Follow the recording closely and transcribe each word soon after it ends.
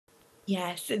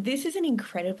Yes, this is an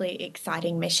incredibly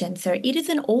exciting mission. So it is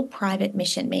an all-private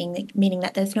mission, meaning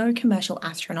that there's no commercial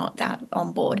astronaut that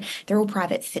on board. They're all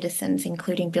private citizens,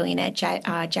 including billionaire Jared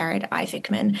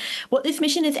Isaacman. What this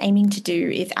mission is aiming to do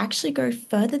is actually go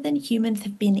further than humans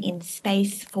have been in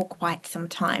space for quite some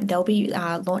time. They'll be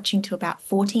launching to about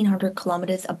 1,400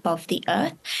 kilometers above the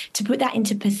Earth. To put that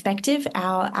into perspective,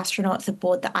 our astronauts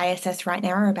aboard the ISS right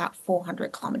now are about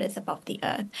 400 kilometers above the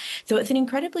Earth. So it's an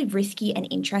incredibly risky and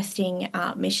interesting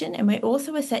mission, and we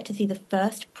also are set to see the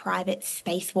first private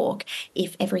spacewalk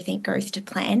if everything goes to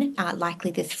plan,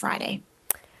 likely this Friday.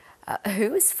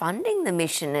 Who is funding the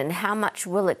mission and how much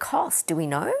will it cost? Do we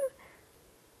know?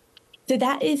 So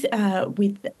that is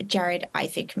with Jared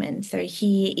Isaacman. So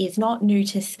he is not new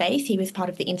to space. He was part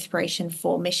of the Inspiration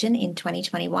 4 mission in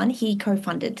 2021. He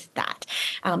co-funded that.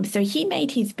 So he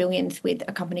made his billions with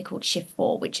a company called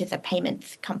Shift4, which is a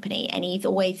payments company. And he's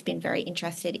always been very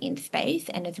interested in space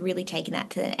and has really taken that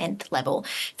to the nth level.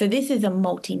 So this is a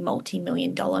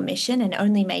multi-million dollar mission and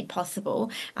only made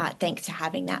possible thanks to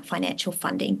having that financial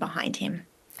funding behind him.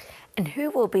 And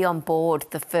who will be on board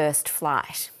the first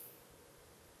flight?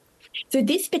 So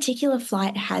this particular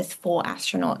flight has 4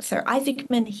 astronauts. So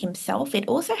Isaacman himself, it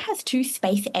also has 2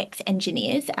 SpaceX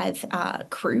engineers as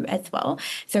crew as well.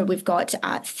 So we've got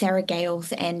Sarah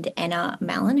Gales and Anna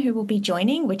Mallon who will be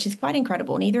joining, which is quite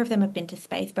incredible. Neither of them have been to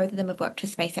space. Both of them have worked for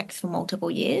SpaceX for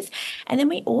multiple years. And then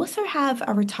we also have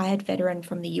a retired veteran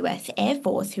from the US Air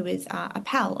Force who is a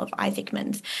pal of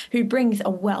Isaacman's, who brings a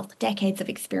wealth, decades of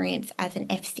experience as an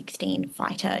F-16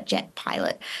 fighter jet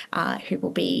pilot, who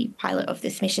will be pilot of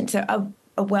this mission. So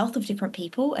a wealth of different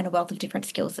people and a wealth of different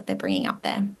skills that they're bringing up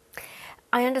there.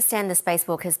 I understand the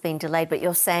spacewalk has been delayed, but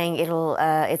you're saying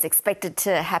it's expected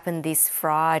to happen this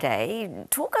Friday.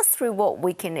 Talk us through what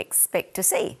we can expect to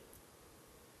see.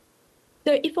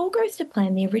 So if all goes to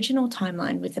plan, the original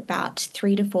timeline was about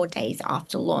 3 to 4 days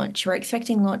after launch. We're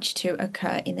expecting launch to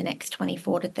occur in the next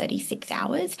 24 to 36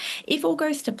 hours. If all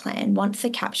goes to plan, once the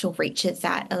capsule reaches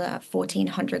that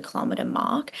 1,400 kilometer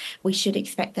mark, we should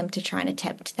expect them to try and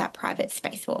attempt that private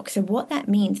spacewalk. So what that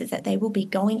means is that they will be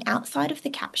going outside of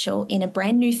the capsule in a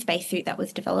brand new spacesuit that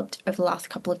was developed over the last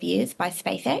couple of years by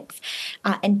SpaceX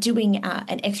and doing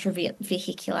an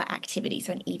extravehicular activity,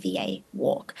 so an EVA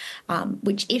walk,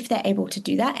 which if they're able to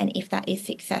do that, and if that is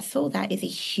successful, that is a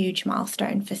huge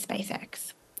milestone for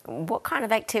SpaceX. What kind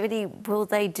of activity will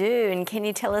they do? And can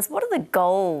you tell us what are the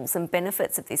goals and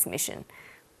benefits of this mission?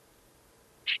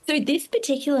 So this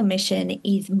particular mission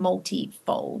is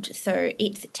multi-fold. So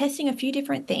it's testing a few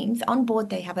different things. On board,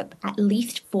 they have at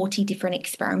least 40 different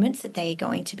experiments that they are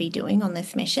going to be doing on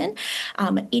this mission.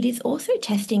 It is also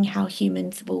testing how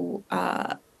humans will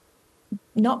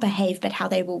not behave, but how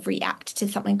they will react to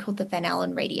something called the Van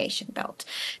Allen radiation belt.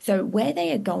 So where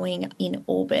they are going in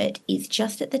orbit is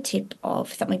just at the tip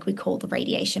of something we call the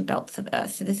radiation belts of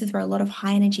Earth. So this is where a lot of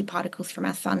high energy particles from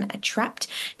our sun are trapped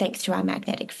thanks to our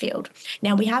magnetic field.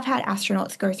 Now, we have had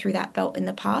astronauts go through that belt in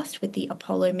the past with the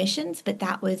Apollo missions, but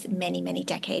that was many, many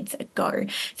decades ago.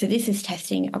 So this is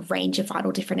testing a range of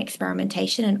vital different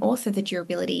experimentation and also the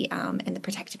durability and the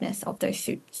protectiveness of those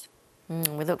suits.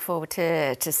 We look forward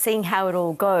to seeing how it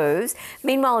all goes.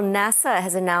 Meanwhile, NASA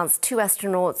has announced 2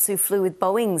 astronauts who flew with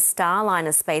Boeing's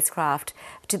Starliner spacecraft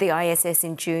to the ISS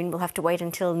in June will have to wait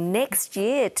until next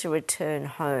year to return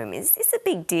home. Is this a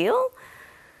big deal?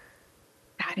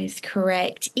 That is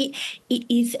correct. It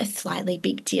is a slightly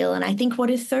big deal. And I think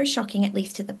what is so shocking, at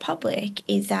least to the public,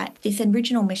 is that this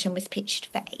original mission was pitched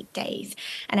for 8 days.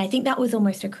 And I think that was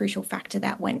almost a crucial factor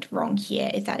that went wrong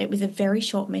here, is that it was a very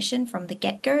short mission from the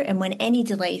get-go. And when any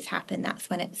delays happen, that's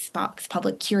when it sparks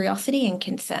public curiosity and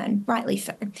concern, rightly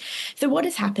so. So what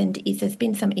has happened is there's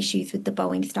been some issues with the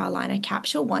Boeing Starliner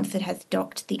capsule once it has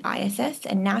docked the ISS.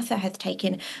 And NASA has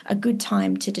taken a good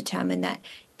time to determine that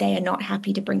they are not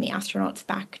happy to bring the astronauts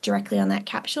back directly on that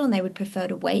capsule, and they would prefer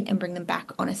to wait and bring them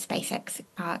back on a SpaceX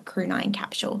Crew 9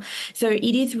 capsule. So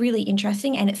it is really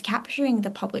interesting, and it's capturing the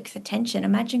public's attention.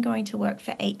 Imagine going to work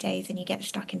for 8 days and you get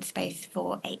stuck in space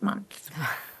for 8 months.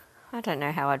 I don't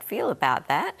know how I'd feel about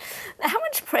that. How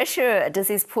much pressure does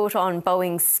this put on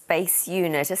Boeing's space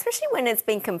unit, especially when it's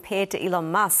been compared to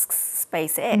Elon Musk's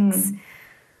SpaceX?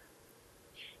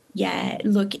 Yeah,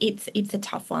 look, it's a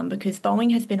tough one because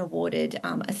Boeing has been awarded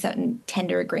a certain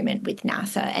tender agreement with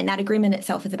NASA, and that agreement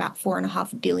itself is about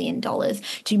 $4.5 billion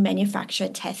to manufacture,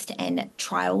 test, and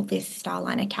trial this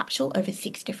Starliner capsule over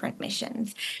 6 different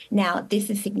missions. Now, this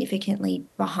is significantly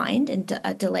behind and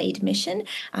a delayed mission,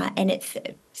 and it's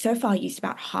so far used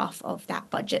about half of that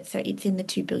budget, so it's in the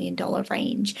 $2 billion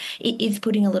range. It is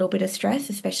putting a little bit of stress,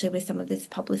 especially with some of this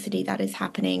publicity that is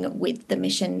happening with the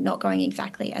mission not going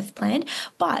exactly as planned.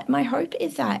 But my hope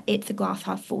is that it's a glass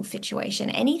half full situation.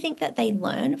 Anything that they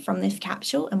learn from this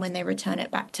capsule and when they return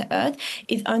it back to Earth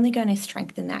is only going to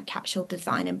strengthen that capsule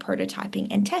design and prototyping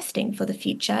and testing for the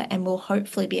future, and we'll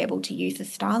hopefully be able to use the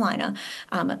Starliner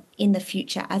in the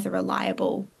future as a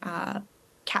reliable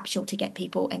capsule to get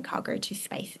people and cargo to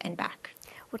space and back.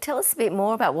 Well, tell us a bit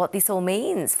more about what this all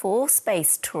means for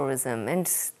space tourism and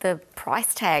the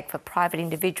price tag for private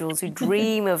individuals who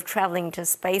dream of travelling to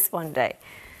space one day.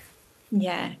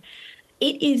 Yeah.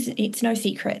 It's no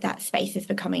secret that space is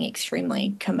becoming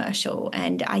extremely commercial,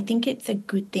 and I think it's a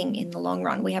good thing in the long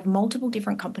run. We have multiple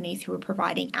different companies who are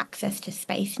providing access to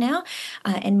space now,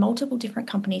 and multiple different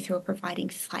companies who are providing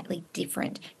slightly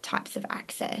different types of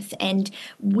access. And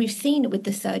we've seen with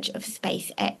the surge of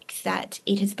SpaceX that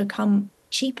it has become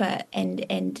cheaper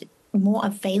and more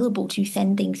available to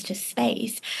send things to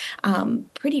space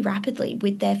pretty rapidly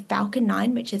with their Falcon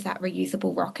 9, which is that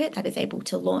reusable rocket that is able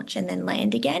to launch and then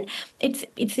land again. It's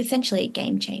essentially a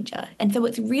game changer. And so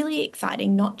it's really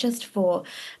exciting, not just for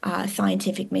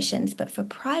scientific missions, but for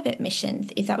private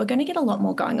missions, is that we're going to get a lot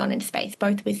more going on in space,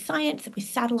 both with science, with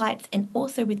satellites, and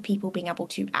also with people being able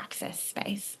to access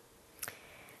space.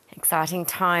 Exciting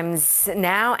times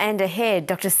now and ahead.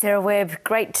 Dr. Sara Webb,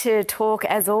 great to talk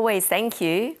as always. Thank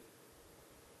you.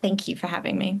 Thank you for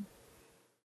having me.